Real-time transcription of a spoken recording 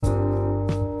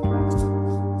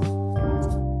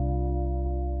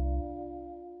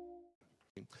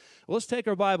Well, let's take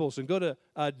our Bibles and go to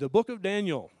the book of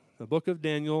Daniel. The book of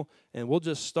Daniel, and we'll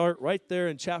just start right there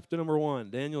in chapter number 1.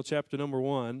 Daniel chapter number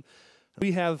 1.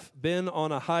 We have been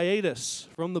on a hiatus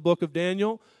from the book of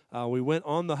Daniel. We went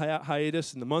on the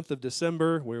hiatus in the month of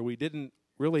December where we didn't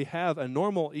really have a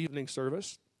normal evening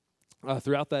service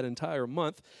throughout that entire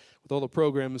month with all the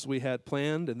programs we had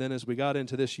planned. And then as we got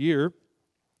into this year,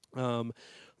 the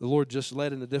Lord just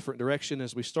led in a different direction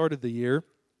as we started the year.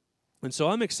 And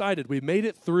so I'm excited. We made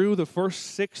it through the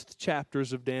first 6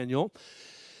 chapters of Daniel.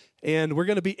 And we're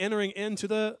going to be entering into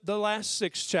the last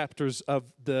 6 chapters of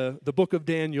the book of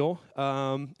Daniel.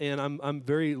 And I'm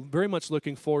very, very much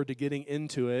looking forward to getting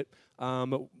into it.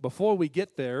 Before we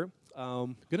get there,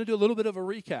 I'm going to do a little bit of a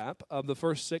recap of the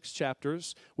first 6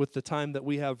 chapters with the time that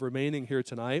we have remaining here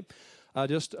tonight.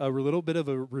 Just a little bit of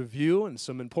a review and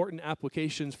some important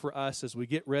applications for us as we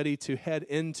get ready to head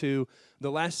into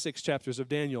the last 6 chapters of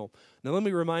Daniel. Now, let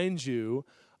me remind you,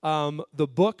 the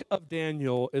book of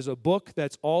Daniel is a book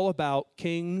that's all about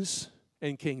kings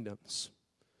and kingdoms.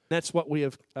 That's what we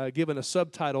have given a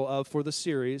subtitle of for the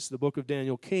series, the book of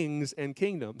Daniel, Kings and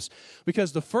Kingdoms.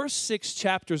 Because the first 6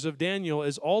 chapters of Daniel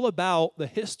is all about the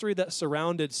history that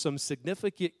surrounded some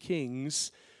significant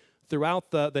kings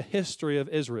throughout the history of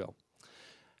Israel.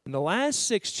 And the last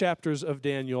 6 chapters of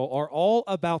Daniel are all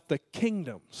about the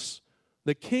kingdoms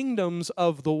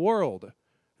of the world.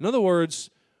 In other words,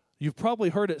 you've probably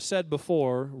heard it said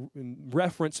before, in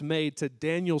reference made to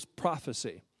Daniel's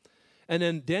prophecy. And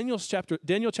in Daniel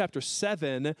chapter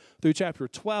 7 through chapter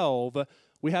 12,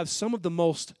 we have some of the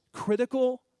most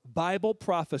critical Bible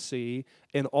prophecy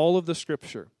in all of the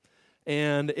Scripture.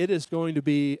 And it is going to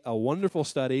be a wonderful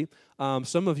study.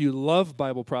 Some of you love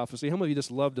Bible prophecy. How many of you just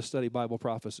love to study Bible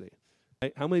prophecy?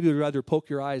 Right? How many of you would rather poke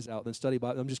your eyes out than study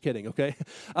Bible? I'm just kidding, okay?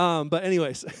 But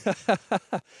anyways,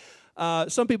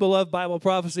 some people love Bible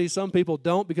prophecy. Some people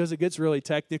don't because it gets really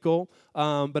technical.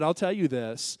 But I'll tell you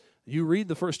this. You read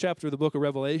the first chapter of the book of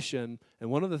Revelation, and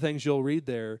one of the things you'll read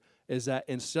there is that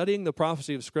in studying the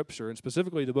prophecy of Scripture, and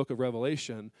specifically the book of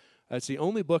Revelation, it's the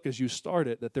only book as you start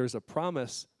it that there's a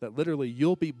promise that literally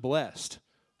you'll be blessed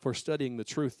for studying the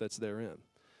truth that's therein.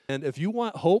 And if you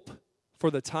want hope for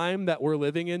the time that we're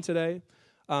living in today,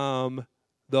 one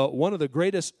of the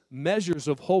greatest measures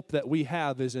of hope that we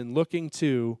have is in looking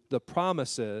to the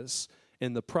promises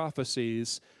and the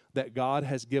prophecies that God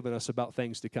has given us about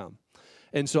things to come.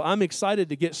 And so I'm excited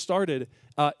to get started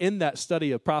in that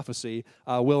study of prophecy.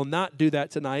 We'll not do that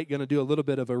tonight. Going to do a little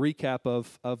bit of a recap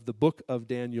of the book of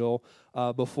Daniel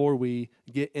before we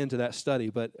get into that study.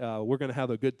 But we're going to have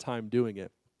a good time doing it.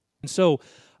 And so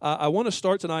I want to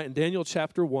start tonight in Daniel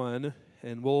chapter 1,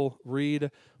 and we'll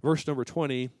read verse number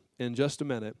 20 in just a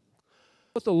minute.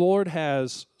 What the Lord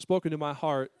has spoken to my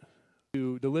heart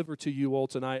to deliver to you all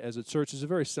tonight as a church is a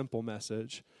very simple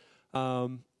message.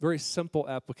 Very simple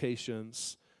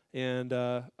applications,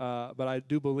 but I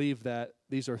do believe that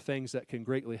these are things that can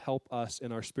greatly help us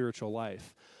in our spiritual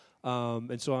life.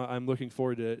 And so I'm looking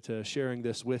forward to sharing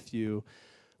this with you.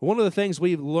 One of the things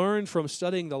we've learned from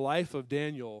studying the life of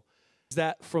Daniel is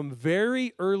that from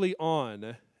very early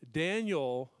on,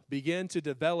 Daniel began to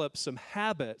develop some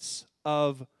habits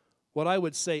of what I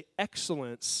would say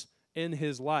excellence in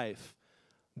his life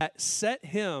that set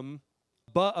him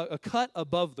a cut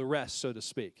above the rest, so to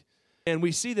speak. And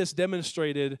we see this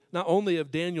demonstrated not only of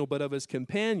Daniel, but of his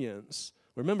companions.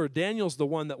 Remember, Daniel's the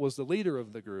one that was the leader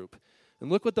of the group. And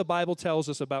look what the Bible tells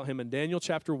us about him in Daniel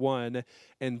chapter 1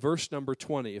 and verse number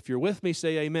 20. If you're with me,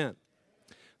 say amen.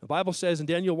 The Bible says in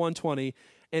Daniel 1:20,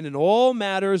 "And in all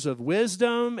matters of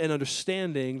wisdom and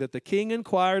understanding that the king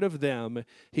inquired of them,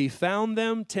 he found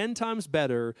them 10 times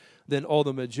better than all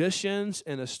the magicians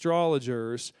and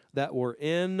astrologers that were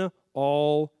in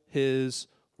all his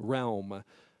realm."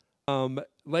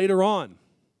 Later on,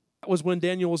 that was when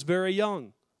Daniel was very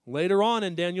young. Later on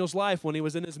in Daniel's life, when he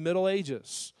was in his middle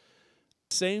ages,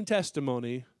 same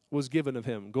testimony was given of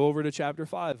him. Go over to chapter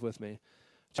 5 with me.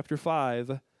 Chapter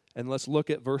 5, and let's look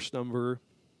at verse number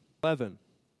 11.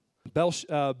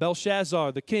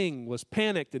 Belshazzar, the king, was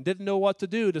panicked and didn't know what to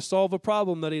do to solve a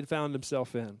problem that he had found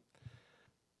himself in.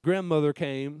 Grandmother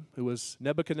came, who was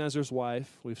Nebuchadnezzar's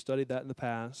wife. We've studied that in the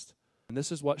past. And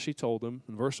this is what she told him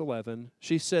in verse 11.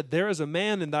 She said, "There is a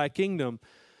man in thy kingdom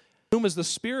whom is the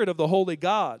spirit of the holy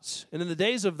gods. And in the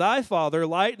days of thy father,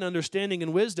 light and understanding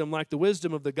and wisdom, like the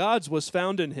wisdom of the gods, was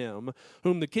found in him,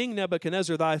 whom the king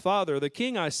Nebuchadnezzar thy father, the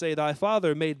king, I say, thy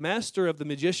father, made master of the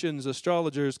magicians,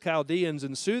 astrologers, Chaldeans,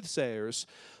 and soothsayers,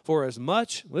 for as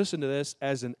much," listen to this,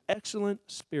 "as an excellent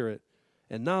spirit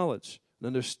and knowledge and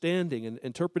understanding and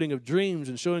interpreting of dreams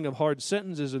and showing of hard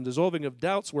sentences and dissolving of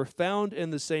doubts were found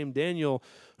in the same Daniel,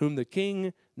 whom the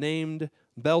king named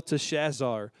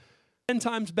Belteshazzar. 10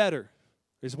 times better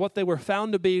is what they were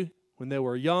found to be when they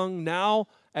were young. Now,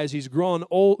 as he's grown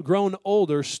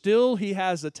older, still he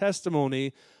has a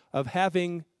testimony of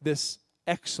having this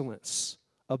excellence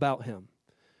about him.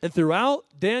 And throughout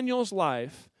Daniel's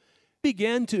life, he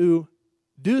began to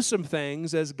do some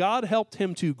things as God helped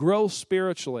him to grow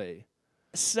spiritually,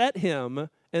 set him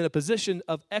in a position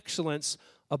of excellence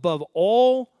above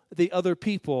all the other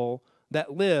people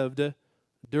that lived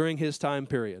during his time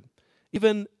period.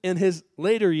 Even in his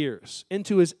later years,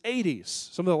 into his 80s,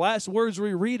 some of the last words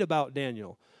we read about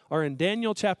Daniel are in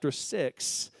Daniel chapter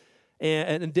 6,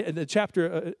 and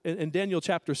in Daniel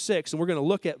chapter 6, and we're going to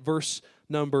look at verse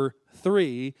number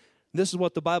 3. This is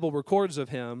what the Bible records of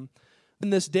him.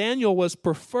 And this Daniel was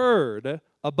preferred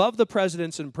above the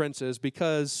presidents and princes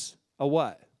because of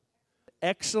what?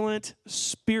 Excellent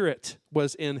spirit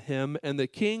was in him, and the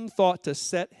king thought to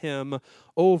set him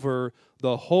over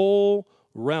the whole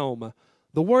realm.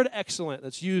 The word excellent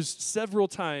that's used several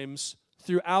times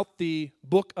throughout the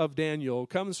book of Daniel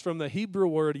comes from the Hebrew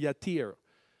word yatir,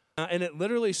 and it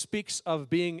literally speaks of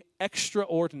being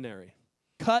extraordinary,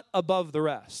 cut above the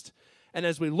rest. And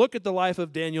as we look at the life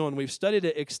of Daniel, and we've studied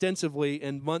it extensively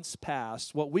in months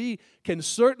past, what we can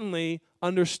certainly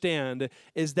understand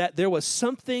is that there was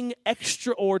something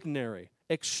extraordinary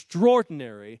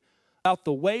about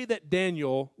the way that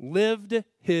Daniel lived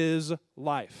his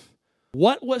life.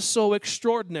 What was so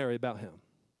extraordinary about him?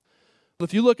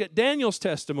 If you look at Daniel's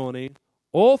testimony,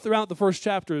 all throughout the first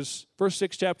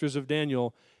 6 chapters of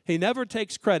Daniel, he never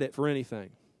takes credit for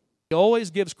anything. He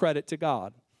always gives credit to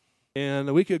God.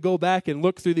 And we could go back and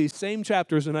look through these same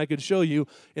chapters, and I could show you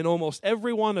in almost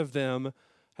every one of them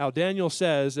how Daniel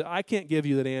says, I can't give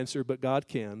you that answer, but God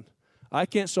can. I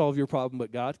can't solve your problem,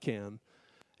 but God can.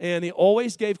 And he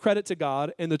always gave credit to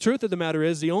God. And the truth of the matter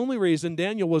is, the only reason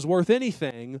Daniel was worth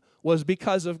anything was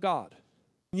because of God.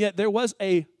 And yet there was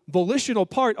a volitional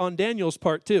part on Daniel's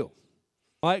part too.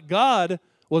 Right? God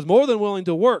was more than willing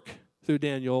to work through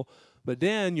Daniel, but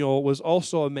Daniel was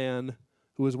also a man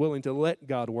who was willing to let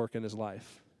God work in his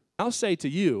life. I'll say to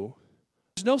you,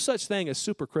 there's no such thing as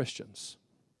super Christians.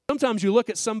 Sometimes you look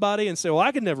at somebody and say, well,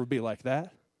 I could never be like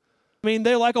that. I mean,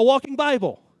 they're like a walking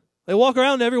Bible. They walk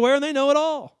around everywhere and they know it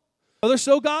all. Oh, they're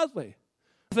so godly.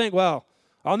 I think, well,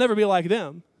 I'll never be like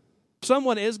them. If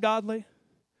someone is godly,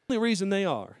 the only reason they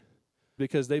are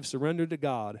because they've surrendered to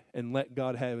God and let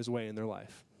God have his way in their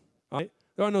life. Right?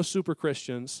 There are no super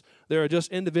Christians. There are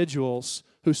just individuals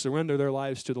who surrender their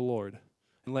lives to the Lord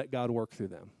and let God work through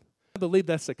them. I believe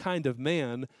that's the kind of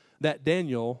man that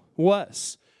Daniel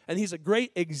was. And he's a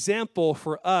great example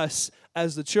for us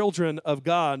as the children of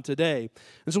God today.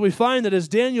 And so we find that as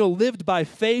Daniel lived by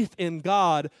faith in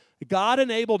God, God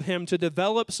enabled him to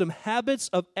develop some habits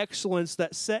of excellence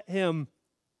that set him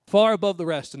far above the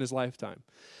rest in his lifetime.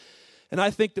 And I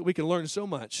think that we can learn so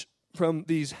much from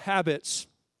these habits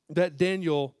that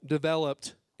Daniel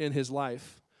developed in his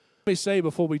life. Let me say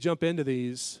before we jump into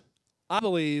these, I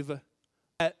believe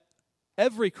that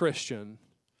every Christian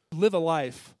live a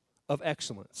life of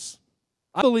excellence.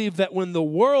 I believe that when the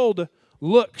world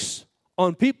looks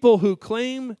on people who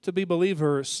claim to be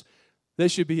believers, they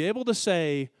should be able to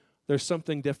say there's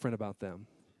something different about them.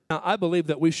 Now, I believe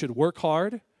that we should work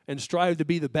hard and strive to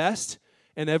be the best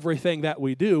in everything that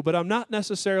we do, but I'm not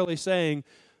necessarily saying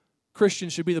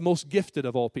Christians should be the most gifted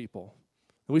of all people,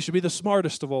 that we should be the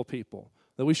smartest of all people,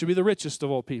 that we should be the richest of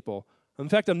all people. In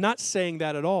fact, I'm not saying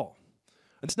that at all.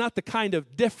 It's not the kind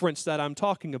of difference that I'm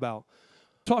talking about.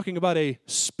 I'm talking about a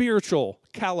spiritual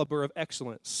caliber of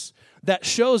excellence that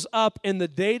shows up in the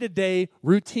day-to-day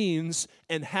routines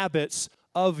and habits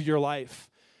of your life.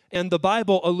 And the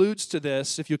Bible alludes to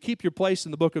this. If you keep your place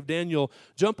in the book of Daniel,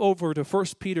 jump over to 1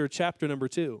 Peter chapter number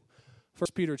 2. 1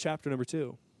 Peter chapter number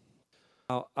 2.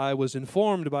 Now, I was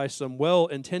informed by some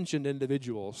well-intentioned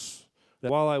individuals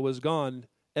that while I was gone,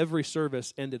 every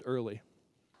service ended early.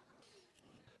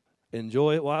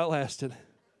 Enjoy it while it lasted.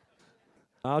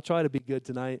 I'll try to be good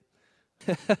tonight.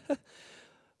 1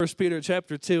 Peter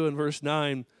chapter 2 and verse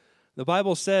 9, the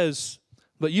Bible says,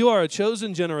 but you are a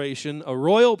chosen generation, a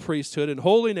royal priesthood, and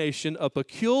holy nation, a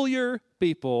peculiar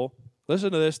people.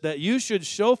 Listen to this, that you should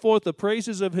show forth the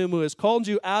praises of him who has called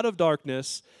you out of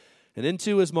darkness and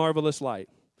into his marvelous light,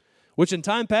 which in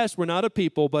time past were not a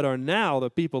people, but are now the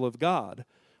people of God,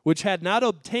 which had not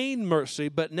obtained mercy,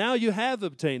 but now you have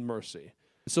obtained mercy.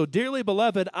 So, dearly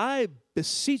beloved, I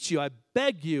beseech you, I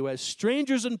beg you, as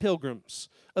strangers and pilgrims,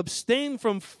 abstain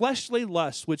from fleshly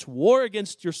lusts which war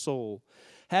against your soul,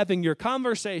 having your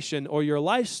conversation or your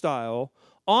lifestyle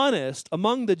honest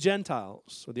among the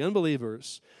Gentiles, or the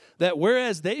unbelievers, that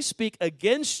whereas they speak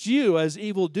against you as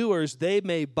evildoers, they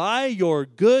may by your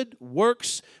good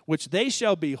works, which they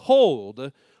shall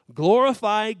behold,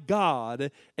 glorify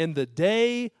God in the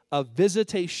day of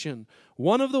visitation.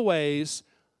 One of the ways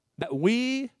that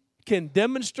we can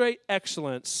demonstrate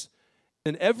excellence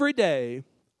in every day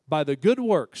by the good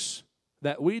works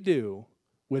that we do,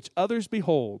 which others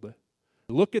behold,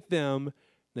 look at them, and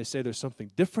they say there's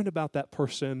something different about that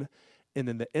person, and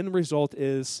then the end result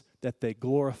is that they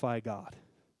glorify God.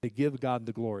 They give God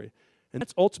the glory. And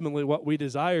that's ultimately what we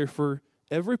desire for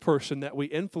every person that we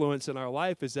influence in our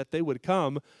life, is that they would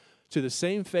come to the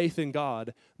same faith in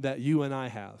God that you and I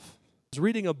have. I was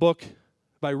reading a book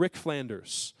by Rick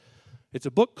Flanders. It's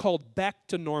a book called Back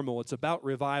to Normal. It's about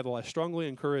revival. I strongly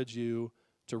encourage you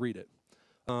to read it.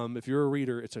 If you're a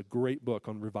reader, it's a great book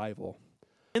on revival.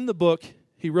 In the book,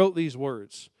 he wrote these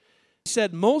words. He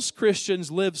said, most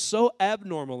Christians live so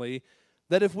abnormally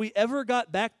that if we ever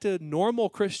got back to normal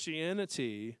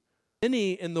Christianity,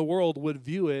 many in the world would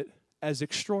view it as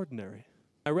extraordinary.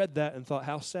 I read that and thought,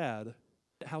 how sad,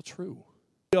 how true.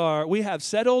 We have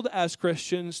settled as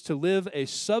Christians to live a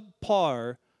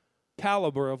subpar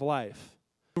caliber of life.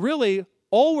 Really,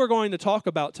 all we're going to talk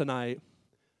about tonight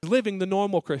is living the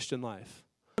normal Christian life.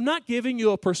 I'm not giving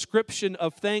you a prescription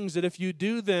of things that if you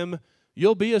do them,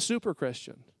 you'll be a super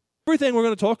Christian. Everything we're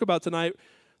going to talk about tonight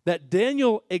that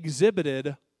Daniel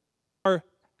exhibited are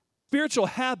spiritual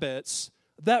habits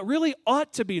that really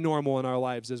ought to be normal in our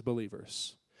lives as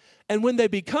believers. And when they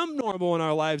become normal in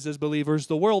our lives as believers,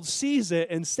 the world sees it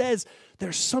and says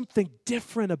there's something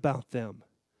different about them.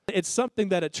 It's something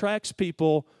that attracts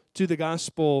people to the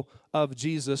gospel of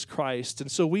Jesus Christ. And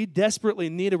so we desperately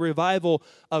need a revival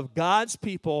of God's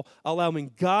people,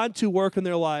 allowing God to work in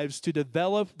their lives to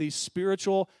develop these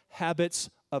spiritual habits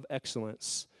of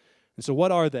excellence. And so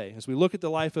what are they? As we look at the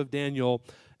life of Daniel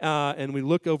and we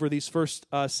look over these first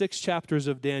 6 chapters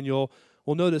of Daniel,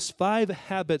 we'll notice 5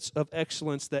 habits of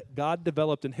excellence that God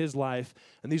developed in his life.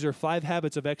 And these are 5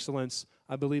 habits of excellence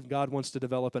I believe God wants to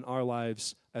develop in our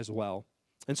lives as well.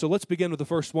 And so let's begin with the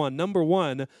first one. Number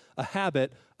 1, a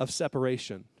habit of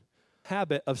separation.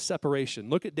 Habit of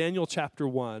separation. Look at Daniel chapter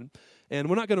 1. And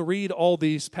we're not going to read all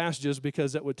these passages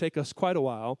because that would take us quite a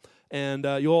while. And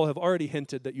you all have already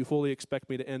hinted that you fully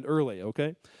expect me to end early,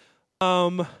 okay?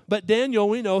 But Daniel,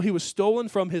 we know he was stolen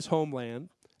from his homeland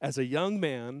as a young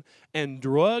man and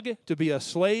drugged to be a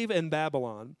slave in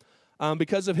Babylon.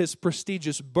 Because of his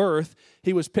prestigious birth,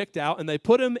 he was picked out, and they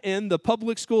put him in the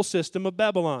public school system of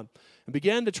Babylon and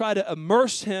began to try to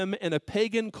immerse him in a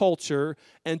pagan culture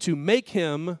and to make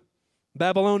him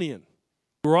Babylonian,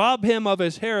 rob him of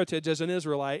his heritage as an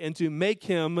Israelite, and to make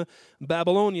him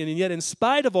Babylonian. And yet, in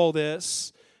spite of all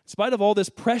this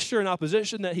pressure and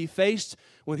opposition that he faced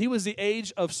when he was the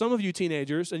age of some of you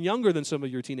teenagers and younger than some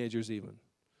of your teenagers even,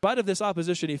 in spite of this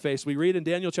opposition he faced, we read in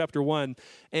Daniel chapter 1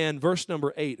 and verse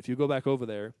number 8, if you go back over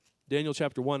there, Daniel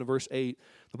chapter 1 and verse 8,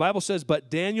 the Bible says, "But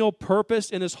Daniel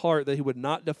purposed in his heart that he would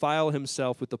not defile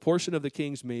himself with the portion of the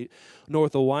king's meat, nor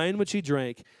with the wine which he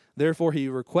drank. Therefore he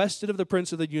requested of the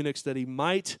prince of the eunuchs that he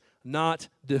might not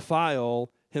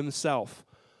defile himself."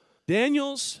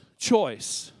 Daniel's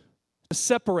choice to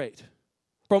separate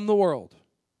from the world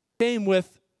came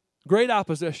with great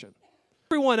opposition.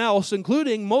 Everyone else,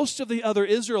 including most of the other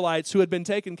Israelites who had been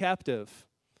taken captive,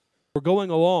 were going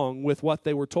along with what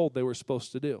they were told they were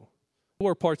supposed to do. They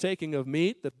were partaking of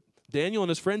meat that Daniel and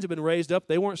his friends had been raised up.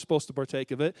 They weren't supposed to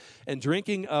partake of it. And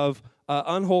drinking of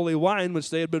unholy wine,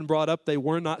 which they had been brought up, they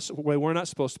were not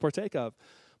supposed to partake of.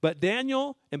 But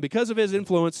Daniel, and because of his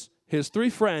influence, his 3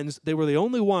 friends, they were the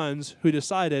only ones who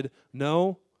decided,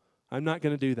 no, I'm not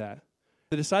going to do that.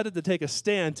 They decided to take a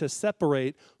stand to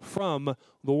separate from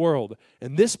the world.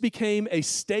 And this became a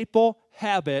staple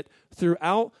habit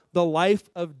throughout the life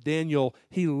of Daniel.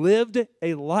 He lived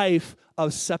a life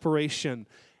of separation.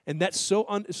 And that's so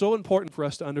important for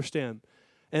us to understand.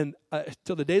 And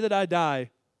till the day that I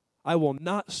die, I will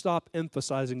not stop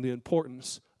emphasizing the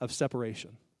importance of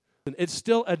separation. And it's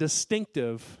still a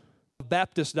distinctive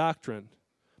Baptist doctrine.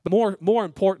 But more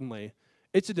importantly,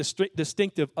 it's a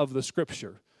distinctive of the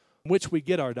Scripture, from which we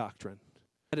get our doctrine.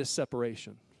 That is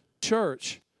separation.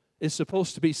 Church is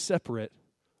supposed to be separate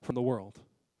from the world.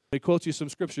 Let me quote you some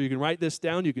scripture. You can write this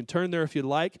down. You can turn there if you'd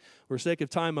like. For sake of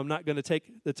time, I'm not going to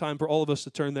take the time for all of us to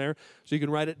turn there, so you can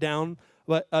write it down.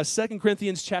 But 2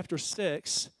 Corinthians chapter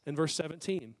 6 and verse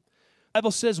 17. The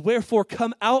Bible says, "Wherefore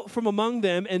come out from among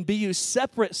them, and be you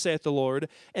separate, saith the Lord,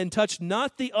 and touch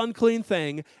not the unclean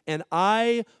thing, and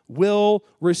I will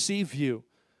receive you."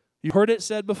 You heard it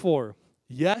said before.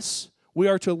 Yes, We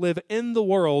are to live in the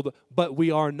world, but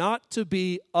we are not to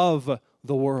be of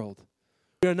the world.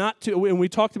 We are not to, and we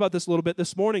talked about this a little bit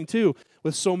this morning too,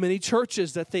 with so many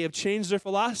churches that they have changed their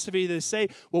philosophy. They say,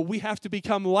 well, we have to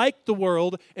become like the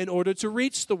world in order to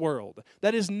reach the world.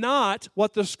 That is not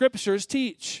what the Scriptures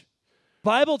teach. The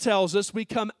Bible tells us we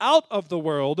come out of the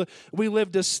world, we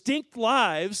live distinct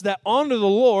lives that honor the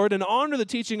Lord and honor the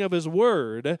teaching of His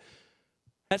Word.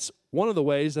 That's one of the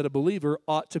ways that a believer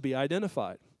ought to be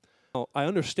identified. Now, I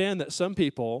understand that some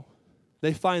people,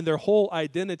 they find their whole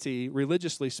identity,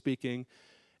 religiously speaking,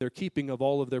 their keeping of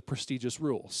all of their prestigious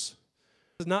rules.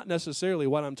 This is not necessarily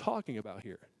what I'm talking about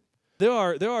here. There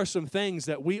are some things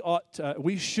that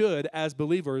we should, as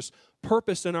believers,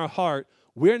 purpose in our heart,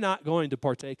 we're not going to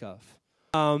partake of.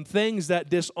 Things that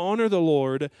dishonor the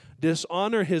Lord,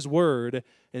 dishonor His Word.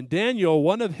 And Daniel,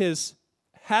 one of his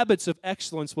habits of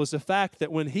excellence was the fact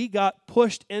that when he got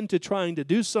pushed into trying to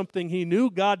do something he knew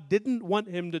God didn't want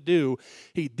him to do,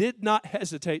 he did not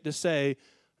hesitate to say,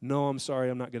 no, I'm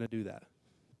sorry, I'm not going to do that.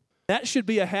 That should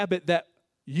be a habit that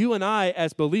you and I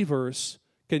as believers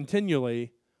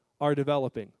continually are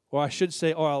developing, or I should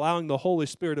say are allowing the Holy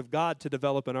Spirit of God to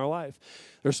develop in our life.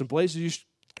 There's some places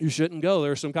you shouldn't go.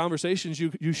 There are some conversations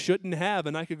you shouldn't have,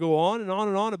 and I could go on and on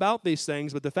and on about these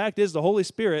things, but the fact is the Holy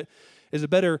Spirit is a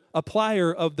better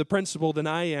applier of the principle than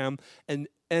I am,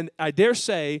 and I dare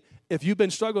say if you've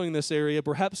been struggling in this area,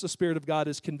 perhaps the Spirit of God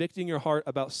is convicting your heart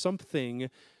about something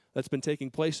that's been taking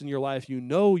place in your life you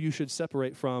know you should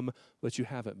separate from, but you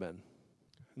haven't been.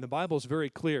 And the Bible is very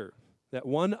clear that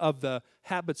one of the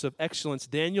habits of excellence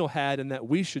Daniel had and that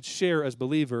we should share as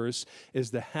believers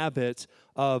is the habit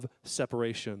of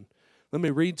separation. Let me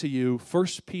read to you 1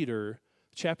 Peter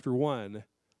chapter 1,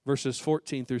 verses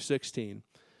 14 through 16.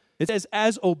 It says,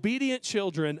 as obedient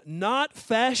children, not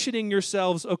fashioning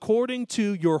yourselves according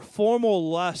to your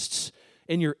formal lusts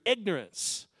in your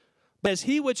ignorance, but as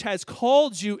He which has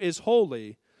called you is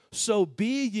holy, so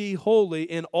be ye holy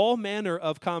in all manner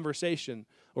of conversation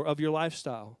or of your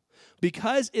lifestyle.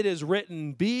 Because it is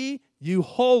written, be you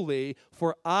holy,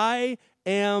 for I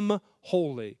am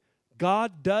holy.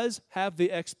 God does have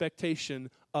the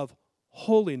expectation of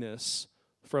holiness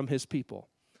from His people.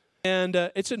 And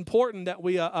it's important that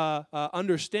we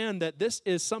understand that this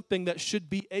is something that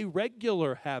should be a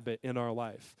regular habit in our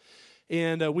life.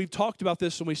 And we've talked about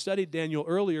this when we studied Daniel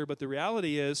earlier, but the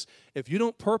reality is if you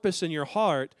don't purpose in your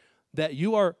heart that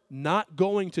you are not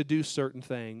going to do certain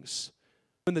things,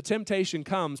 when the temptation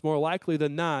comes, more likely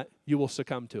than not, you will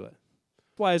succumb to it.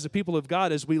 That's why as a people of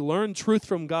God, as we learn truth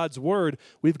from God's Word,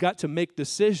 we've got to make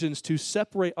decisions to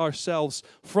separate ourselves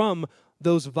from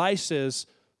those vices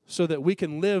so that we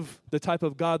can live the type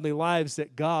of godly lives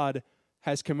that God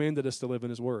has commanded us to live in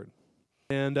His Word.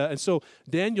 And so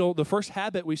Daniel, the first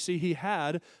habit we see he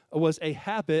had was a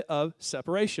habit of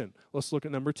separation. Let's look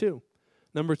at number 2.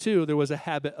 Number 2, there was a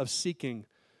habit of seeking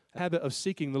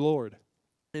the Lord.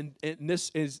 And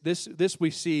this we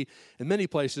see in many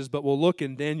places, but we'll look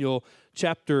in Daniel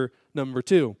chapter number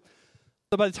 2.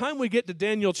 So by the time we get to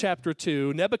Daniel chapter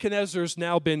 2, Nebuchadnezzar's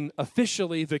now been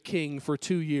officially the king for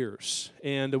 2 years.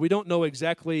 And we don't know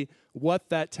exactly what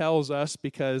that tells us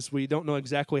because we don't know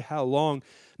exactly how long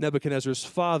Nebuchadnezzar's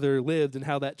father lived and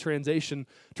how that transition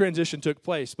took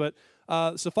place. But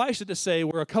suffice it to say,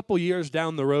 we're a couple years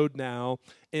down the road now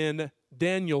in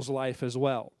Daniel's life as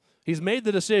well. He's made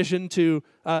the decision to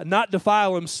not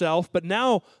defile himself, but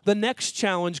now the next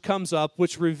challenge comes up,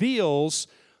 which reveals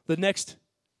the next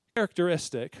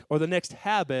characteristic or the next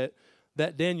habit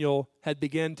that Daniel had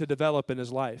begun to develop in his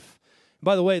life.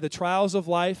 By the way, the trials of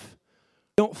life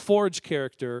don't forge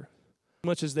character as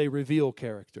much as they reveal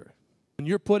character. When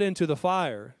you're put into the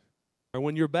fire, or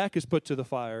when your back is put to the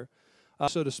fire,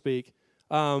 so to speak,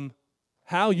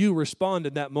 how you respond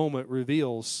in that moment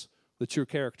reveals the true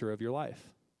character of your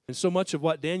life. And so much of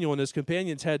what Daniel and his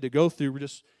companions had to go through,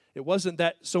 it wasn't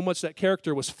that so much that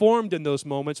character was formed in those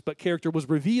moments, but character was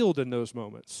revealed in those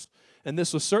moments. And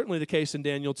this was certainly the case in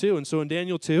Daniel 2. And so in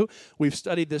Daniel 2, we've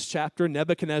studied this chapter.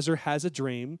 Nebuchadnezzar has a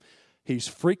dream. He's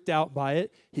freaked out by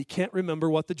it. He can't remember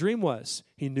what the dream was.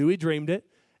 He knew he dreamed it,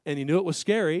 and he knew it was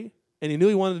scary, and he knew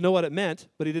he wanted to know what it meant,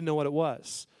 but he didn't know what it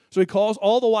was. So he calls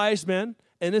all the wise men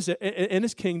in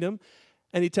his kingdom,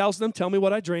 and he tells them, tell me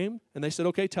what I dreamed. And they said,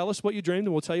 okay, tell us what you dreamed,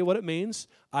 and we'll tell you what it means.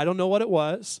 I don't know what it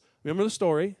was. Remember the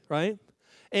story, right?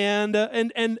 And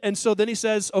so then he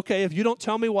says, okay, if you don't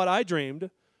tell me what I dreamed,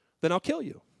 then I'll kill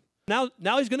you. Now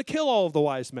he's going to kill all of the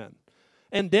wise men.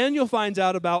 And Daniel finds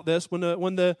out about this when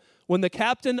the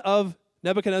captain of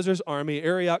Nebuchadnezzar's army,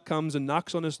 Arioch, comes and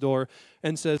knocks on his door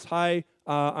and says, hi,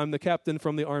 I'm the captain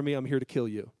from the army. I'm here to kill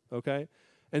you, okay?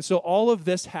 And so all of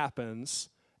this happens,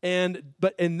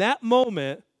 But in that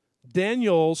moment,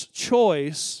 Daniel's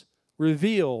choice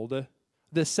revealed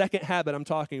the second habit I'm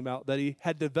talking about, that he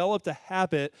had developed a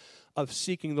habit of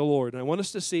seeking the Lord. And I want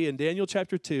us to see in Daniel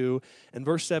chapter 2 and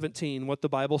verse 17 what the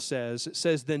Bible says. It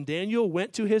says, "Then Daniel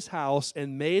went to his house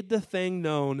and made the thing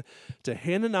known to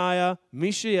Hananiah,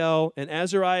 Mishael, and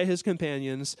Azariah his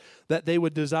companions, that they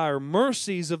would desire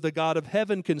mercies of the God of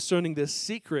heaven concerning this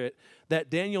secret, that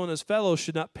Daniel and his fellows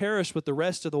should not perish with the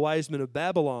rest of the wise men of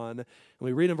Babylon." And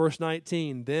we read in verse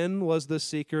 19, "Then was the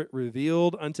secret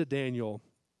revealed unto Daniel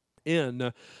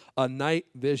in a night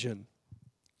vision."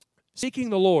 Seeking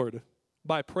the Lord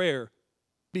by prayer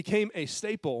became a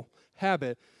staple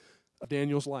habit of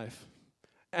Daniel's life.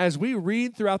 As we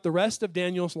read throughout the rest of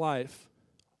Daniel's life,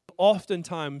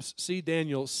 oftentimes see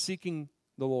Daniel seeking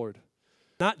the Lord.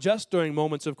 Not just during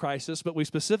moments of crisis, but we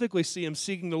specifically see him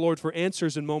seeking the Lord for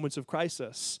answers in moments of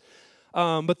crisis.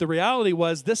 But the reality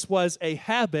was, this was a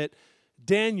habit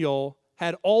Daniel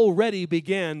had already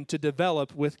began to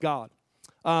develop with God.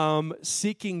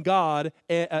 Seeking God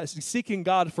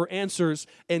for answers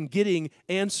and getting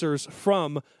answers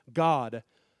from God.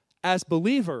 As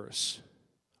believers,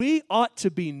 we ought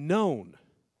to be known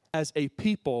as a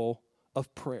people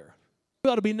of prayer.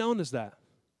 We ought to be known as that.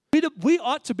 We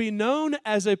ought to be known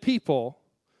as a people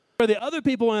where the other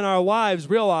people in our lives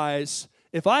realize,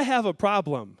 if I have a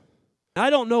problem, and I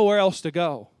don't know where else to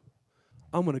go,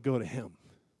 I'm going to go to him.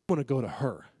 I'm going to go to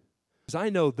her. Because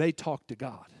I know they talk to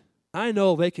God. I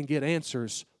know they can get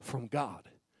answers from God.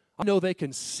 I know they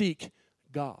can seek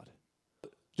God.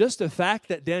 Just the fact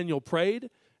that Daniel prayed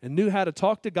and knew how to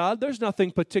talk to God, there's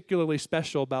nothing particularly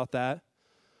special about that.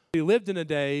 He lived in a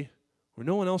day where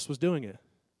no one else was doing it.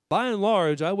 By and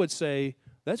large, I would say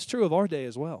that's true of our day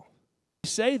as well. We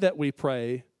say that we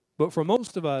pray, but for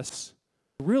most of us,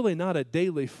 really not a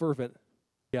daily fervent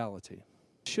reality.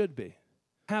 It should be.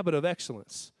 Habit of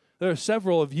excellence. There are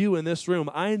several of you in this room.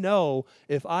 I know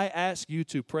if I ask you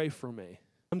to pray for me,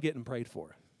 I'm getting prayed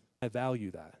for. I value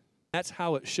that. That's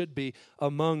how it should be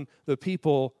among the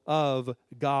people of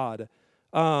God.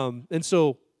 And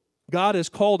so God has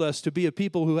called us to be a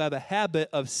people who have a habit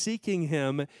of seeking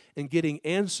him and getting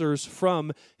answers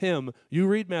from him. You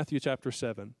read Matthew chapter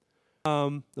 7.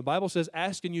 The Bible says,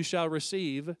 "Ask and you shall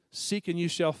receive, seek and you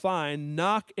shall find,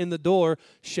 knock and the door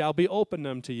shall be opened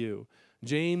unto you."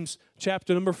 James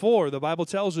chapter number 4, the Bible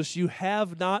tells us, "You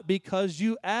have not because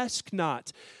you ask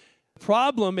not." The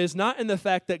problem is not in the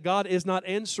fact that God is not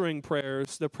answering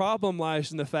prayers. The problem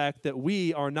lies in the fact that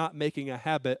we are not making a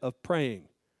habit of praying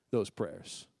those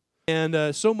prayers.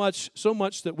 And so much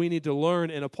that we need to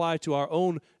learn and apply to our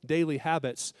own daily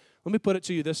habits. Let me put it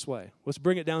to you this way. Let's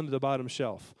bring it down to the bottom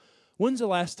shelf. When's the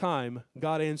last time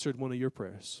God answered one of your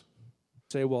prayers?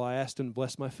 Say, "Well, I asked him to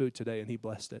bless my food today, and he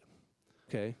blessed it."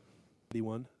 Okay.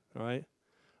 One, all right?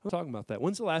 I'm talking about that.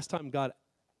 When's the last time God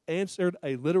answered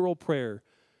a literal prayer,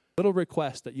 little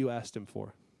request that you asked him for?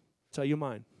 I'll tell you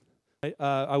mine.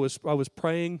 I was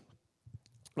praying.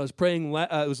 It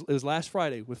was last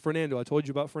Friday with Fernando. I told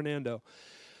you about Fernando.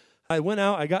 I went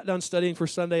out. I got done studying for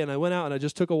Sunday, and I went out and I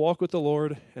just took a walk with the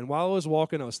Lord. And while I was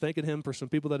walking, I was thanking him for some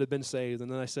people that had been saved. And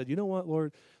then I said, "You know what,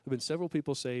 Lord? There have been several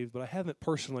people saved, but I haven't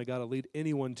personally got to lead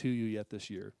anyone to you yet this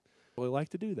year. I'd really like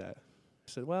to do that." I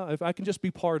said, "Well, if I can just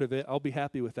be part of it, I'll be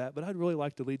happy with that, but I'd really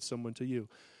like to lead someone to you."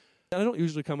 And I don't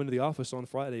usually come into the office on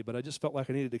Friday, but I just felt like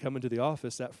I needed to come into the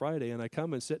office that Friday, and I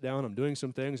come and sit down. I'm doing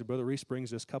some things, and Brother Reese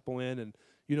brings this couple in, and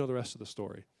you know the rest of the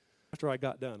story. After I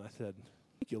got done, I said,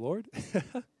 "Thank you, Lord."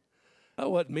 That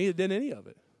wasn't me that did any of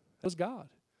it. It was God.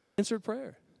 Answered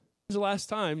prayer. When's the last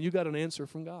time you got an answer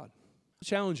from God? I'll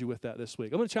challenge you with that this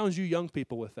week. I'm going to challenge you young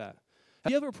people with that.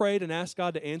 Have you ever prayed and asked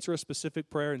God to answer a specific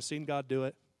prayer and seen God do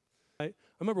it? I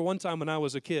remember one time when I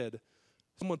was a kid,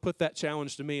 someone put that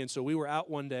challenge to me, and so we were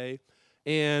out one day,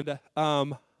 and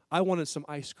I wanted some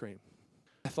ice cream.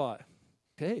 I thought,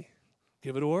 okay,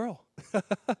 give it a whirl.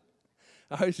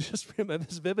 I just remember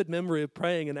this vivid memory of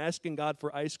praying and asking God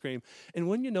for ice cream, and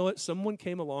when you know it, someone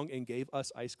came along and gave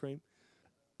us ice cream.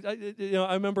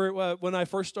 I remember when I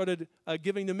first started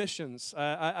giving to missions,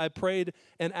 I prayed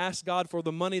and asked God for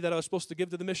the money that I was supposed to give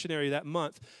to the missionary that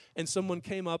month, and someone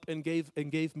came up and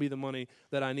gave me the money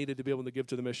that I needed to be able to give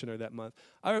to the missionary that month.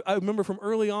 I remember from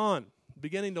early on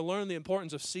beginning to learn the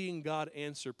importance of seeing God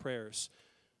answer prayers.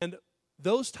 And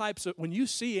those types of, when you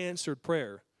see answered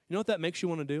prayer, you know what that makes you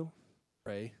want to do?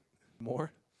 Pray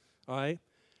more, all right?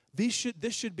 This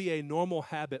should be a normal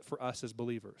habit for us as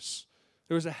believers.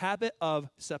 There is a habit of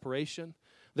separation.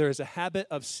 There is a habit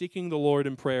of seeking the Lord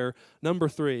in prayer. Number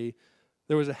 3,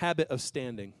 there was a habit of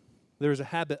standing. There was a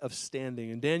habit of standing.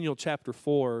 In Daniel chapter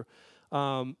 4,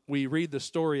 we read the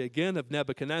story again of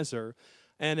Nebuchadnezzar,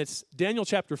 and it's Daniel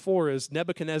chapter 4 is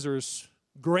Nebuchadnezzar's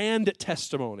grand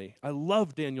testimony. I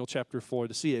love Daniel chapter 4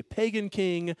 to see a pagan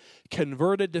king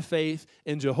converted to faith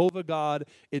in Jehovah God.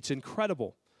 It's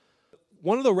incredible.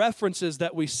 One of the references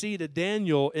that we see to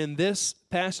Daniel in this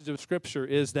passage of Scripture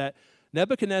is that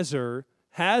Nebuchadnezzar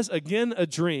has, again, a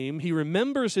dream. He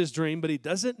remembers his dream, but he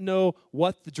doesn't know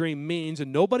what the dream means,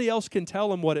 and nobody else can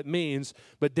tell him what it means.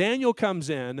 But Daniel comes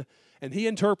in, and he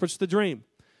interprets the dream.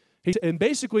 And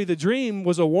basically, the dream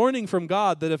was a warning from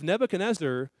God that if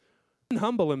Nebuchadnezzar didn't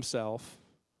humble himself,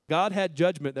 God had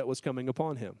judgment that was coming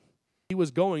upon him. He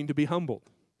was going to be humbled.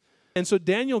 And so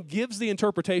Daniel gives the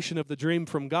interpretation of the dream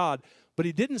from God, but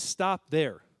he didn't stop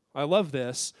there. I love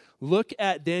this. Look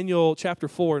at Daniel chapter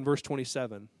 4 and verse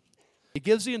 27. He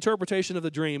gives the interpretation of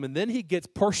the dream, and then he gets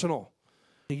personal.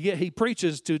 He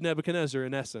preaches to Nebuchadnezzar,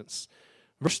 in essence.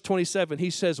 Verse 27, he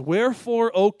says,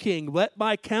 "Wherefore, O king, let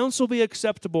my counsel be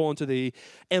acceptable unto thee,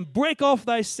 and break off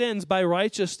thy sins by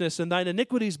righteousness, and thine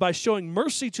iniquities by showing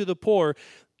mercy to the poor,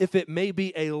 if it may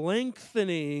be a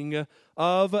lengthening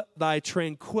of thy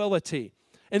tranquility."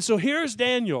 And so here's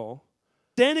Daniel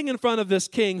standing in front of this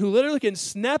king who literally can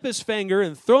snap his finger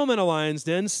and throw him in a lion's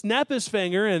den, snap his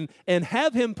finger and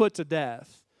have him put to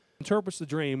death. Interprets the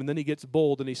dream, and then he gets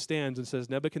bold and he stands and says,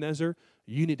 "Nebuchadnezzar,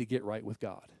 you need to get right with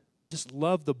God." Just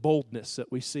love the boldness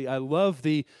that we see. I love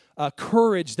the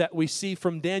courage that we see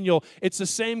from Daniel. It's the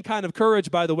same kind of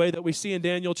courage, by the way, that we see in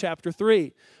Daniel chapter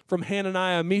 3 from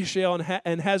Hananiah, Mishael,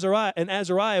 and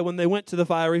Azariah when they went to the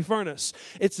fiery furnace.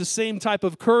 It's the same type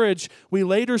of courage we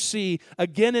later see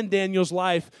again in Daniel's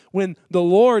life when the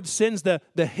Lord sends the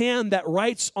hand that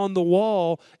writes on the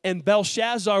wall, and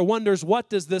Belshazzar wonders, what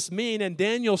does this mean? And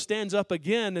Daniel stands up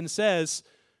again and says,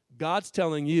 God's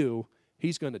telling you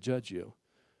he's going to judge you.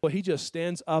 Well, he just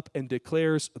stands up and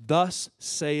declares, "Thus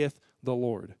saith the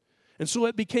Lord." And so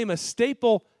it became a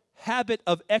staple habit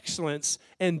of excellence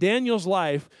in Daniel's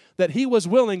life that he was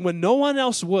willing, when no one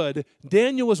else would,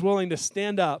 Daniel was willing to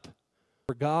stand up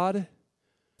for God,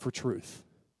 for truth.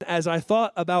 As I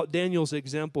thought about Daniel's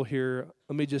example here,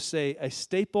 let me just say a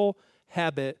staple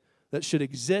habit that should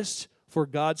exist for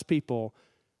God's people,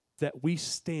 that we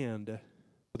stand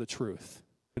for the truth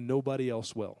and nobody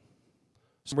else will.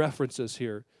 Some references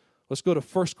here. Let's go to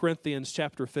 1 Corinthians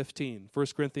chapter 15.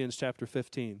 1 Corinthians chapter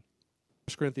 15.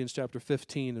 1 Corinthians chapter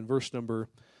 15 and verse number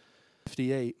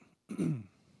 58. The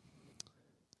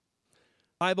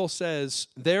Bible says,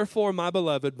 "Therefore, my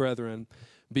beloved brethren,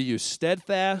 be you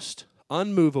steadfast,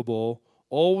 unmovable,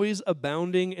 always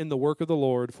abounding in the work of the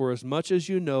Lord, for as much as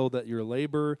you know that your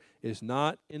labor is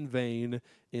not in vain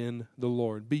in the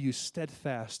Lord." Be you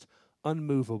steadfast,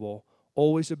 unmovable,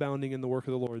 always abounding in the work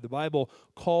of the Lord. The Bible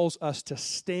calls us to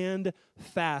stand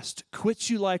fast. Quit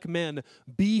you like men.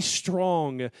 Be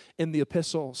strong in the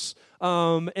epistles.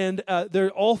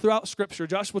 They're all throughout Scripture.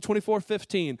 Joshua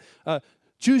 24:15.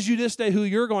 Choose you this day who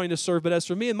you're going to serve, but as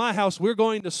for me and my house, we're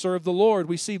going to serve the Lord.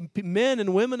 We see men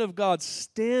and women of God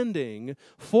standing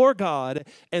for God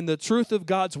and the truth of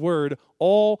God's word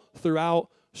all throughout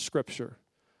Scripture.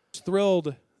 I was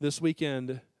thrilled this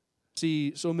weekend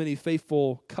see so many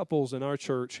faithful couples in our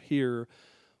church here.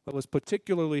 I was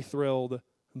particularly thrilled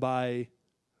by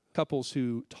couples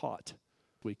who taught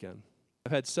this weekend.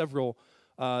 I've had several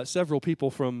people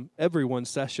from everyone's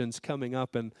sessions coming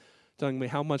up and telling me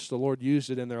how much the Lord used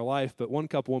it in their life, but one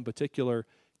couple in particular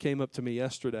came up to me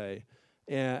yesterday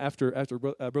after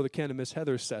Brother Ken and Miss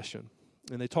Heather's session,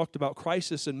 and they talked about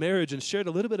crisis in marriage and shared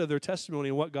a little bit of their testimony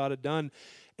and what God had done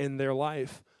in their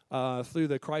life through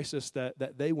the crisis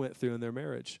that they went through in their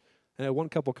marriage. And I had one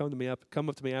couple come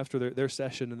up to me after their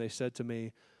session, and they said to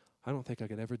me, "I don't think I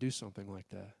could ever do something like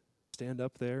that. Stand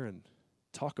up there and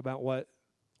talk about what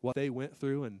they went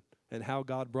through and how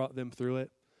God brought them through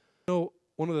it." You know,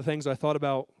 one of the things I thought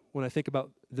about when I think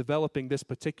about developing this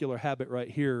particular habit right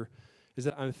here is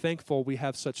that I'm thankful we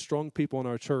have such strong people in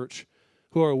our church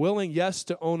who are willing, yes,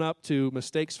 to own up to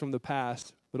mistakes from the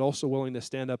past, but also willing to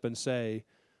stand up and say,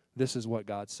 "This is what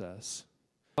God says."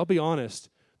 I'll be honest,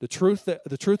 the truth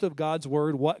of God's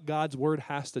word, what God's word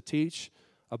has to teach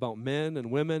about men and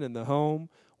women in the home,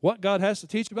 what God has to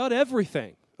teach about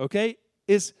everything, okay,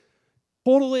 is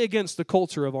totally against the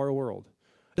culture of our world.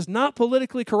 It's not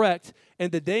politically correct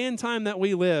in the day and time that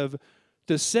we live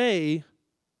to say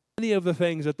any of the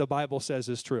things that the Bible says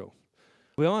is true.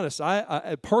 To be honest,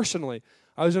 I personally,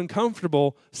 I was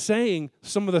uncomfortable saying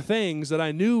some of the things that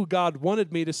I knew God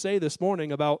wanted me to say this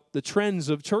morning about the trends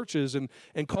of churches and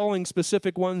calling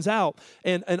specific ones out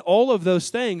and all of those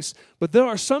things. But there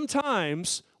are some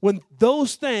times when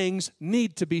those things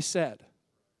need to be said.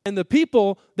 And the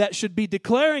people that should be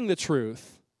declaring the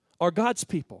truth are God's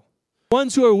people.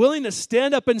 Ones who are willing to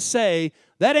stand up and say,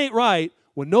 that ain't right,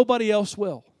 when nobody else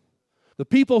will. The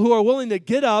people who are willing to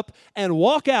get up and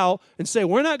walk out and say,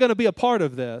 we're not going to be a part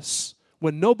of this,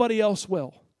 when nobody else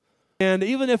will. And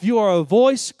even if you are a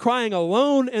voice crying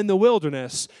alone in the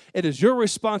wilderness, it is your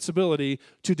responsibility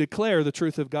to declare the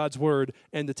truth of God's word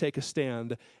and to take a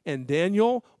stand. And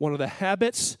Daniel, one of the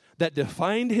habits that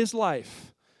defined his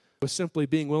life was simply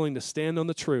being willing to stand on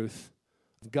the truth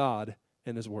of God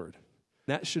and his word.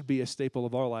 That should be a staple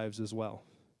of our lives as well.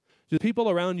 Do the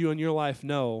people around you in your life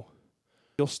know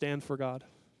you'll stand for God?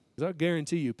 Because I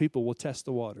guarantee you people will test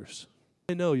the waters.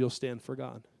 They know you'll stand for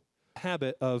God.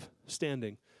 Habit of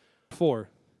standing. 4,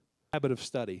 habit of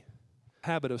study.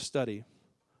 Habit of study.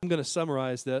 I'm going to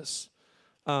summarize this.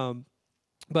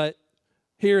 But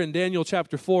here in Daniel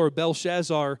chapter 4,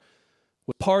 Belshazzar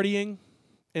was partying,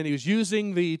 and he was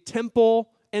using the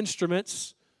temple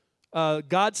instruments,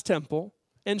 God's temple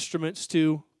instruments,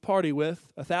 to party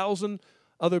with 1,000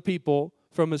 other people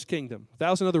from his kingdom,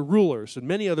 1,000 other rulers, and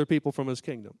many other people from his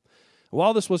kingdom.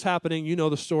 While this was happening, you know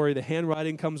the story. The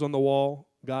handwriting comes on the wall,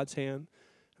 God's hand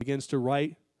begins to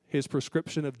write his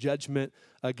prescription of judgment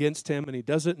against him, and he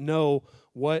doesn't know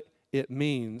what it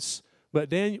means. But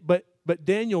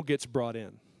Daniel gets brought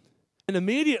in. And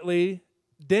immediately,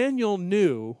 Daniel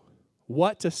knew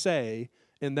what to say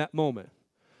in that moment.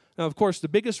 Now, of course, the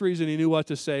biggest reason he knew what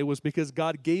to say was because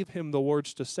God gave him the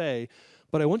words to say.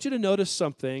 But I want you to notice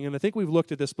something, and I think we've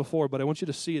looked at this before, but I want you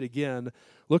to see it again.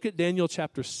 Look at Daniel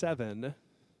chapter 7.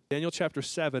 Daniel chapter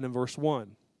 7 and verse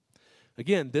 1.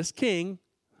 Again, this king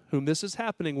whom this is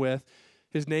happening with,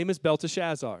 his name is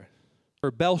Belteshazzar,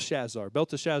 or Belshazzar.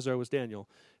 Belteshazzar was Daniel.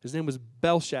 His name was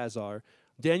Belshazzar.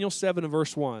 Daniel 7 and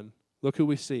verse 1, look who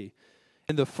we see.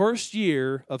 In the first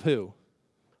year of who?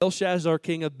 Belshazzar,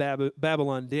 king of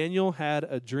Babylon, Daniel had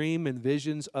a dream and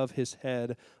visions of his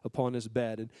head upon his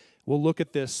bed. And we'll look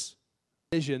at this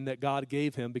vision that God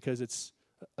gave him because it's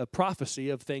a prophecy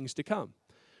of things to come.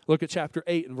 Look at chapter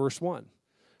 8 and verse 1.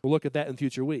 We'll look at that in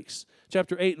future weeks.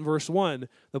 Chapter 8 and verse 1,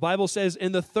 the Bible says,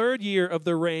 in the 3rd year of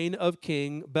the reign of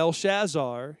King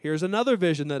Belshazzar, here's another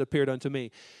vision that appeared unto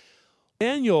me.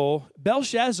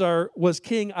 Belshazzar was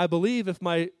king, I believe, if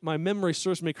my memory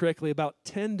serves me correctly, about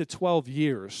 10 to 12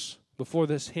 years before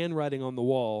this handwriting on the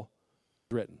wall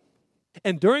was written.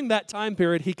 And during that time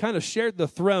period, he kind of shared the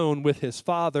throne with his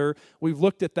father. We've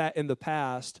looked at that in the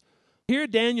past. Here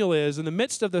Daniel is in the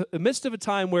midst of a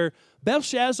time where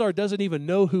Belshazzar doesn't even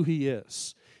know who he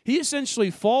is. He essentially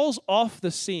falls off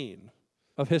the scene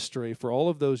of history for all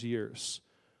of those years.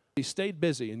 He stayed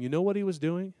busy, and you know what he was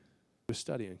doing? He was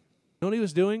studying. You know what he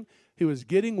was doing? He was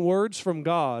getting words from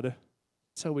God.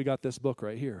 That's how we got this book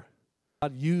right here.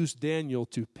 God used Daniel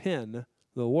to pen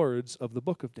the words of the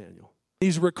book of Daniel.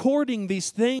 He's recording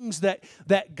these things that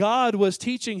God was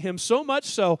teaching him, so much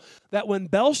so that when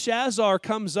Belshazzar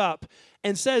comes up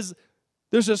and says,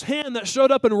 there's this hand that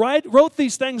showed up and wrote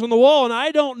these things on the wall, and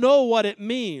I don't know what it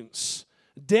means.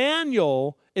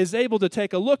 Daniel is able to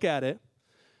take a look at it.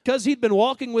 Because he'd been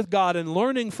walking with God and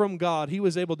learning from God, he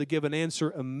was able to give an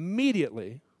answer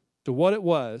immediately to what it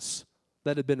was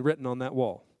that had been written on that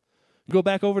wall. Go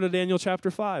back over to Daniel chapter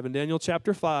 5. In Daniel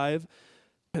chapter 5,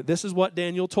 this is what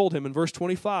Daniel told him in verse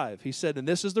 25. He said, and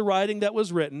this is the writing that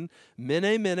was written,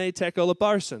 Mene, Mene, Tekel,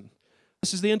 Upharsin.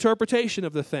 This is the interpretation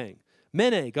of the thing.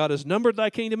 Mene, God has numbered thy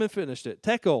kingdom and finished it.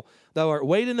 Tekel, thou art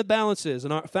weighed in the balances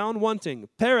and art found wanting.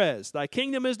 Perez, thy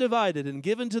kingdom is divided and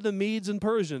given to the Medes and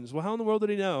Persians. Well, how in the world did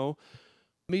he know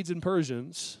Medes and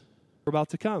Persians were about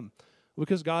to come?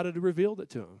 Because God had revealed it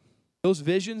to him. Those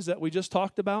visions that we just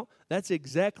talked about, that's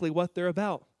exactly what they're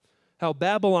about. How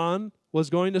Babylon was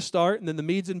going to start, and then the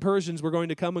Medes and Persians were going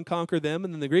to come and conquer them,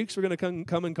 and then the Greeks were going to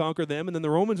come and conquer them, and then the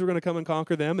Romans were going to come and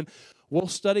conquer them, and we'll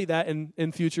study that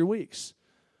in future weeks.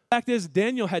 The fact is,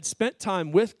 Daniel had spent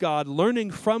time with God,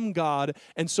 learning from God,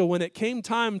 and so when it came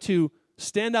time to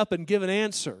stand up and give an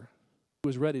answer, he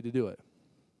was ready to do it.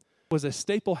 It was a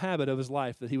staple habit of his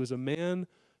life that he was a man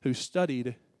who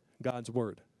studied God's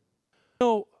word. You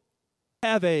know, we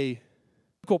have a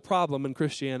problem in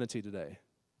Christianity today.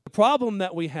 The problem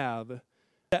that we have is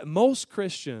that most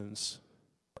Christians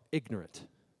are ignorant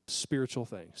of spiritual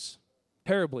things,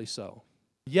 terribly so.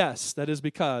 Yes, that is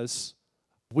because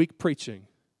of weak preaching.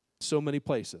 So many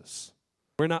places.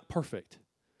 We're not perfect.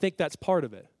 I think that's part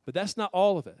of it, but that's not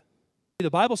all of it.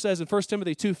 The Bible says in 1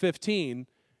 Timothy 2:15,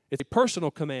 it's a personal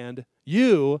command,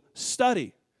 you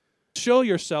study. Show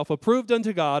yourself approved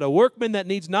unto God, a workman that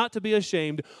needs not to be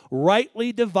ashamed,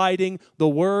 rightly dividing the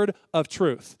word of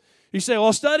truth. You say,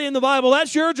 well, studying the Bible,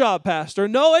 that's your job, Pastor.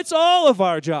 No, it's all of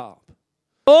our job.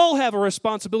 All have a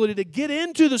responsibility to get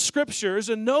into the Scriptures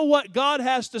and know what God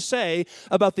has to say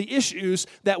about the issues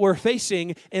that we're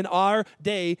facing in our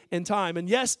day and time. And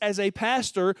yes, as a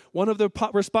pastor, one of the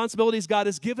responsibilities God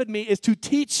has given me is to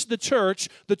teach the church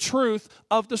the truth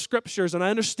of the Scriptures. And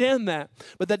I understand that.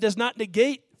 But that does not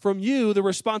negate from you the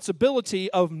responsibility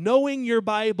of knowing your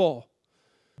Bible,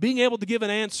 being able to give an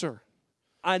answer.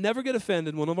 I never get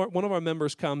offended when one of our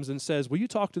members comes and says, will you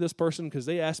talk to this person because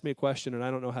they asked me a question and I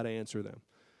don't know how to answer them.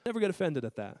 I never get offended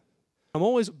at that. I'm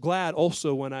always glad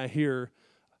also when I hear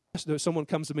someone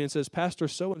comes to me and says, Pastor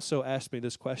so-and-so asked me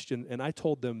this question and I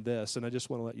told them this and I just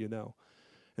want to let you know.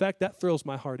 In fact, that thrills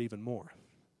my heart even more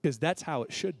because that's how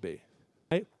it should be.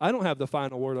 Right? I don't have the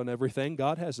final word on everything.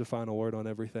 God has the final word on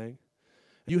everything.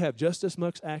 You have just as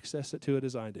much access to it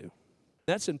as I do.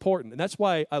 That's important, and that's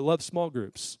why I love small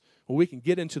groups, where we can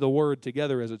get into the Word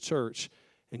together as a church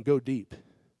and go deep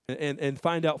and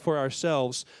find out for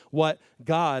ourselves what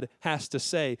God has to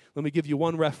say. Let me give you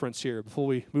one reference here before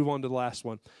we move on to the last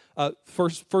one.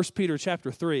 First Peter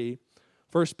chapter 3,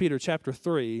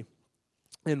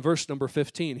 in verse number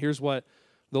 15. Here's what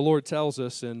the Lord tells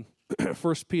us in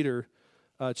 1 Peter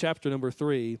chapter number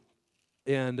 3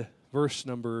 and verse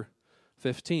number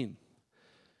 15.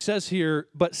 It says here,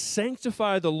 but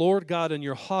sanctify the Lord God in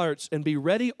your hearts and be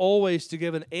ready always to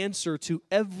give an answer to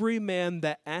every man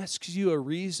that asks you a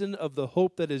reason of the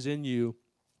hope that is in you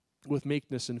with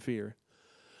meekness and fear.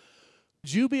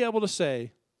 Would you be able to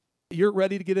say, you're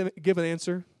ready to give an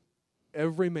answer?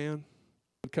 Every man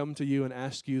would come to you and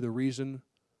ask you the reason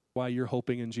why you're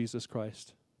hoping in Jesus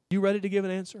Christ. You ready to give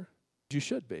an answer? You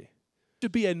should be. It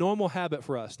should be a normal habit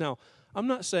for us. Now, I'm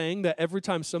not saying that every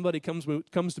time somebody comes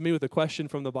to me with a question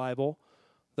from the Bible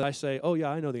that I say, oh, yeah,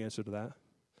 I know the answer to that.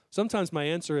 Sometimes my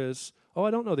answer is, oh, I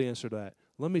don't know the answer to that.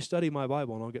 Let me study my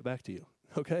Bible and I'll get back to you,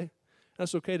 okay?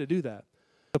 That's okay to do that.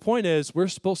 The point is we're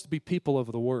supposed to be people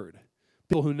of the Word,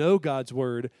 people who know God's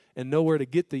Word and know where to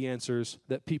get the answers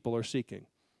that people are seeking.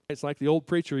 It's like the old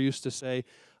preacher used to say,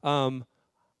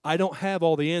 I don't have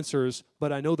all the answers,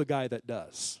 but I know the guy that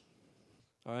does,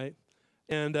 all right?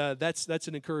 And that's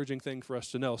an encouraging thing for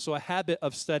us to know. So a habit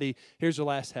of study, here's the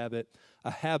last habit,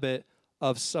 a habit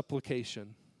of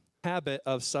supplication. Habit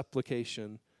of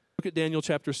supplication. Look at Daniel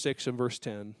chapter 6 and verse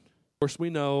 10. Of course, we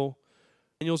know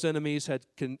Daniel's enemies had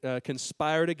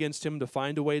conspired against him to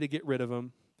find a way to get rid of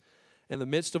him. In the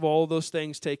midst of all of those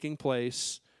things taking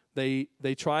place, they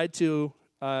tried to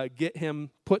get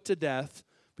him put to death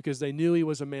because they knew he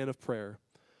was a man of prayer.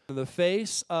 In the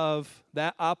face of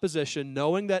that opposition,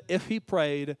 knowing that if he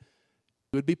prayed,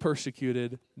 he would be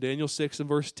persecuted, Daniel 6 and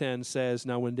verse 10 says,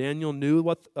 now when Daniel knew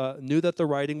that the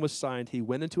writing was signed, he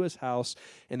went into his house,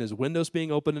 and his windows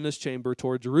being open in his chamber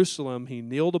toward Jerusalem, he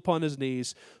kneeled upon his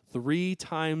knees 3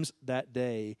 times that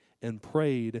day and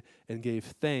prayed and gave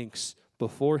thanks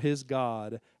before his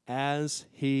God as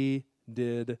he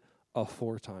did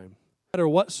aforetime. No matter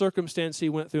what circumstance he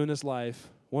went through in his life,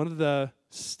 one of the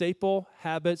staple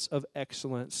habits of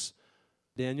excellence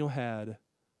Daniel had,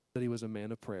 that he was a man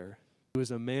of prayer. He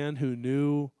was a man who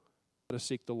knew how to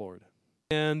seek the Lord.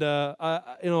 And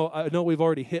I know we've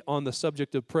already hit on the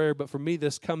subject of prayer, but for me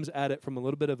this comes at it from a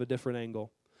little bit of a different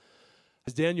angle.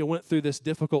 As Daniel went through this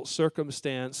difficult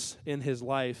circumstance in his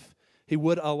life, he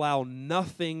would allow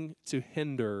nothing to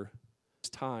hinder his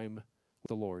time with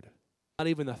the Lord. Not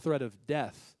even the threat of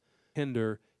death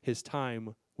hinder his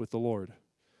time with the Lord.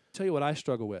 I'll tell you what I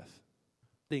struggle with.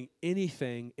 Letting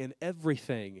anything and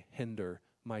everything hinder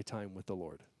my time with the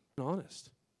Lord. I'm honest,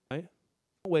 right? I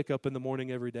don't wake up in the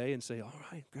morning every day and say, all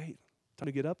right, great, time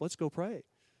to get up, let's go pray.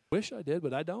 Wish I did,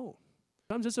 but I don't.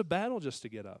 Sometimes it's a battle just to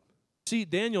get up. See,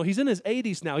 Daniel, he's in his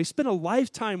 80s now. He spent a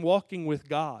lifetime walking with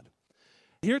God.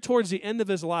 Here towards the end of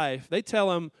his life, they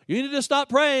tell him, you need to stop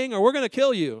praying or we're going to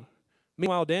kill you.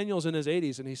 Meanwhile, Daniel's in his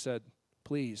 80s and he said,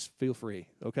 please, feel free,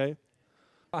 okay?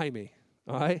 Try me.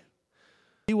 All right?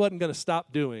 He wasn't going to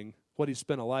stop doing what he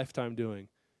spent a lifetime doing.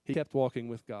 He kept walking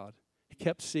with God. He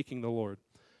kept seeking the Lord.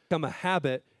 It's become a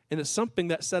habit, and it's something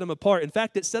that set him apart. In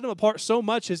fact, it set him apart so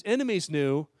much his enemies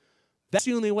knew that's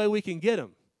the only way we can get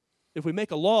him, if we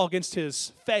make a law against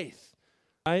his faith.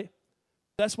 Right?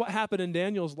 That's what happened in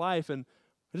Daniel's life. And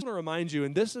I just want to remind you,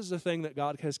 and this is the thing that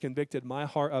God has convicted my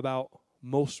heart about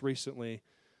most recently,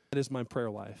 that is my prayer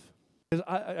life.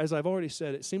 As I've already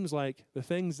said, it seems like the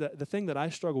thing that I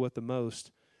struggle with the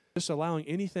most is just allowing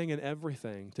anything and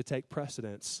everything to take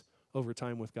precedence over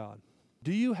time with God.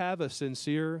 Do you have a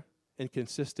sincere and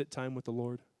consistent time with the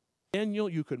Lord? Daniel,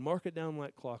 you could mark it down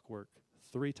like clockwork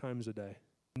 3 times a day.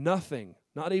 Nothing,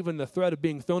 not even the threat of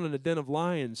being thrown in a den of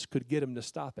lions, could get him to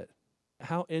stop it.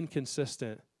 How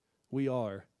inconsistent we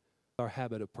are with our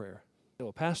habit of prayer.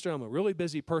 Well, Pastor, I'm a really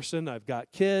busy person. I've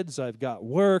got kids. I've got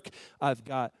work. I've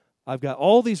got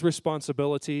all these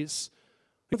responsibilities.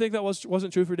 You think that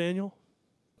wasn't true for Daniel?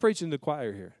 I'm preaching to the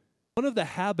choir here. One of the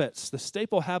habits, the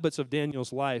staple habits of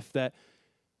Daniel's life, that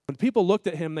when people looked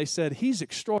at him, they said, he's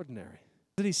extraordinary.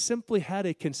 That he simply had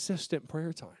a consistent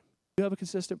prayer time. Do you have a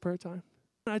consistent prayer time?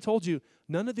 And I told you,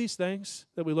 none of these things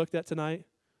that we looked at tonight,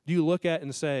 do you look at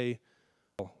and say,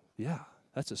 oh, yeah,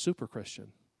 that's a super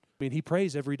Christian. I mean, he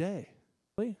prays every day.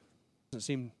 Really? Doesn't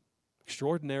seem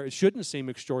extraordinary. It shouldn't seem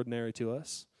extraordinary to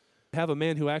us. Have a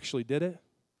man who actually did it.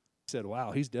 He said,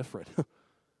 wow, he's different.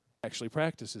 Actually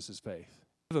practices his faith.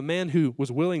 Have a man who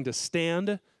was willing to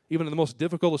stand even in the most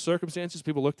difficult of circumstances.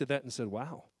 People looked at that and said,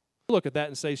 wow. Look at that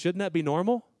and say, shouldn't that be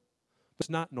normal? It's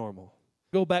not normal.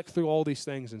 Go back through all these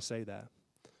things and say that.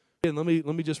 And let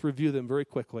me just review them very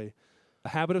quickly. A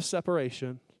habit of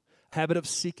separation, a habit of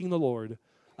seeking the Lord,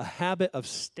 a habit of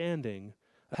standing,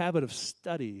 a habit of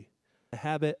study, a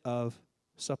habit of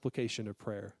supplication or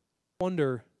prayer. I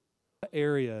wonder what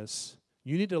areas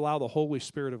you need to allow the Holy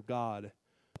Spirit of God to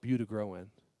help you to grow in.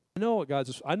 I know what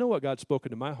God's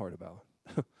spoken to my heart about.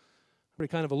 I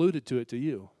already kind of alluded to it to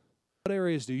you. What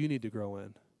areas do you need to grow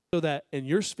in? So that in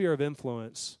your sphere of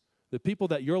influence, the people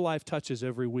that your life touches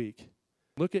every week,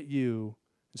 look at you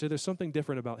and say there's something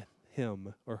different about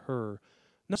him or her.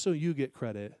 Not so you get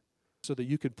credit, so that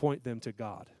you can point them to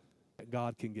God. That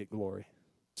God can get glory.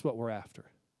 That's what we're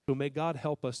after. So may God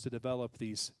help us to develop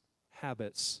these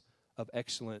habits of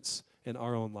excellence in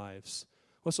our own lives.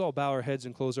 Let's all bow our heads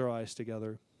and close our eyes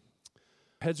together.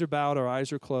 Our heads are bowed, our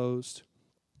eyes are closed.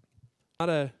 Not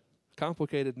a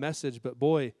complicated message, but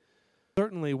boy,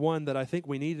 certainly one that I think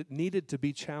we needed to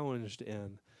be challenged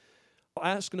in.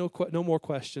 I'll ask no more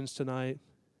questions tonight.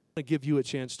 I'm going to give you a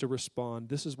chance to respond.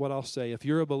 This is what I'll say. If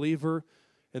you're a believer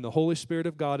and the Holy Spirit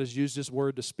of God has used His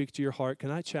word to speak to your heart,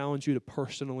 can I challenge you to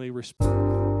personally respond?